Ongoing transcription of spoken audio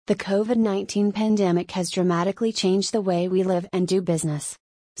The COVID-19 pandemic has dramatically changed the way we live and do business.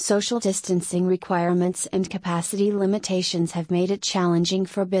 Social distancing requirements and capacity limitations have made it challenging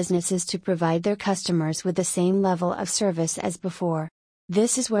for businesses to provide their customers with the same level of service as before.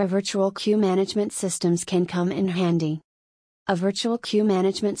 This is where virtual queue management systems can come in handy. A virtual queue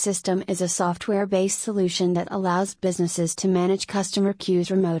management system is a software-based solution that allows businesses to manage customer queues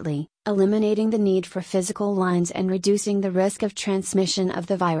remotely, eliminating the need for physical lines and reducing the risk of transmission of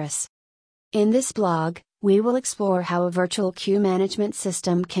the virus. In this blog, we will explore how a virtual queue management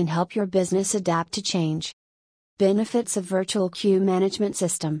system can help your business adapt to change. Benefits of virtual queue management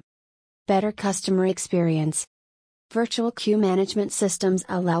system. Better customer experience. Virtual queue management systems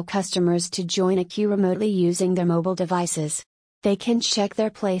allow customers to join a queue remotely using their mobile devices. They can check their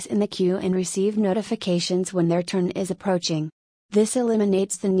place in the queue and receive notifications when their turn is approaching. This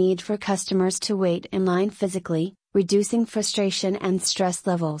eliminates the need for customers to wait in line physically, reducing frustration and stress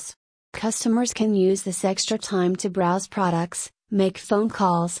levels. Customers can use this extra time to browse products, make phone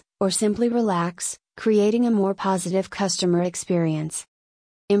calls, or simply relax, creating a more positive customer experience.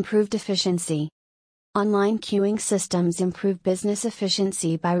 Improved efficiency. Online queuing systems improve business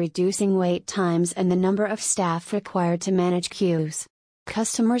efficiency by reducing wait times and the number of staff required to manage queues.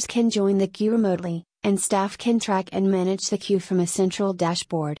 Customers can join the queue remotely, and staff can track and manage the queue from a central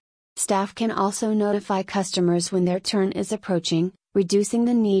dashboard. Staff can also notify customers when their turn is approaching, reducing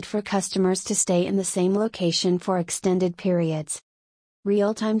the need for customers to stay in the same location for extended periods.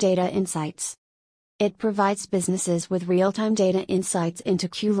 Real-time data insights. It provides businesses with real-time data insights into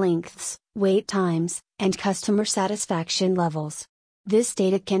queue lengths, wait times, and customer satisfaction levels. This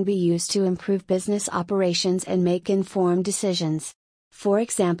data can be used to improve business operations and make informed decisions. For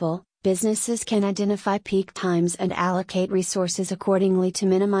example, businesses can identify peak times and allocate resources accordingly to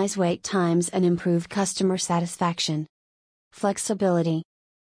minimize wait times and improve customer satisfaction. Flexibility.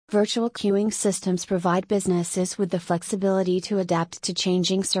 Virtual queuing systems provide businesses with the flexibility to adapt to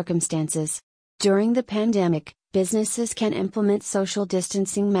changing circumstances. During the pandemic, businesses can implement social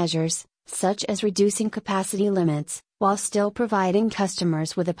distancing measures, such as reducing capacity limits, while still providing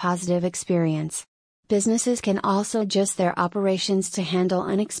customers with a positive experience. Businesses can also adjust their operations to handle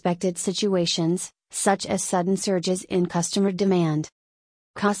unexpected situations, such as sudden surges in customer demand.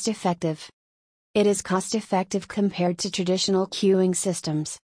 Cost-effective. It is cost-effective compared to traditional queuing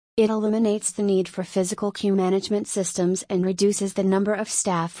systems. It eliminates the need for physical queue management systems and reduces the number of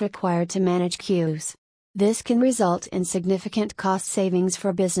staff required to manage queues. This can result in significant cost savings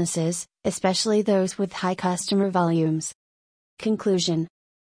for businesses, especially those with high customer volumes. Conclusion.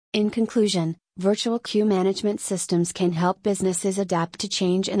 In conclusion, virtual queue management systems can help businesses adapt to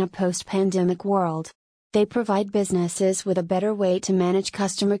change in a post-pandemic world. They provide businesses with a better way to manage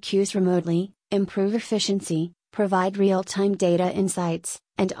customer queues remotely, improve efficiency, provide real-time data insights,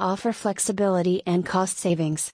 and offer flexibility and cost savings.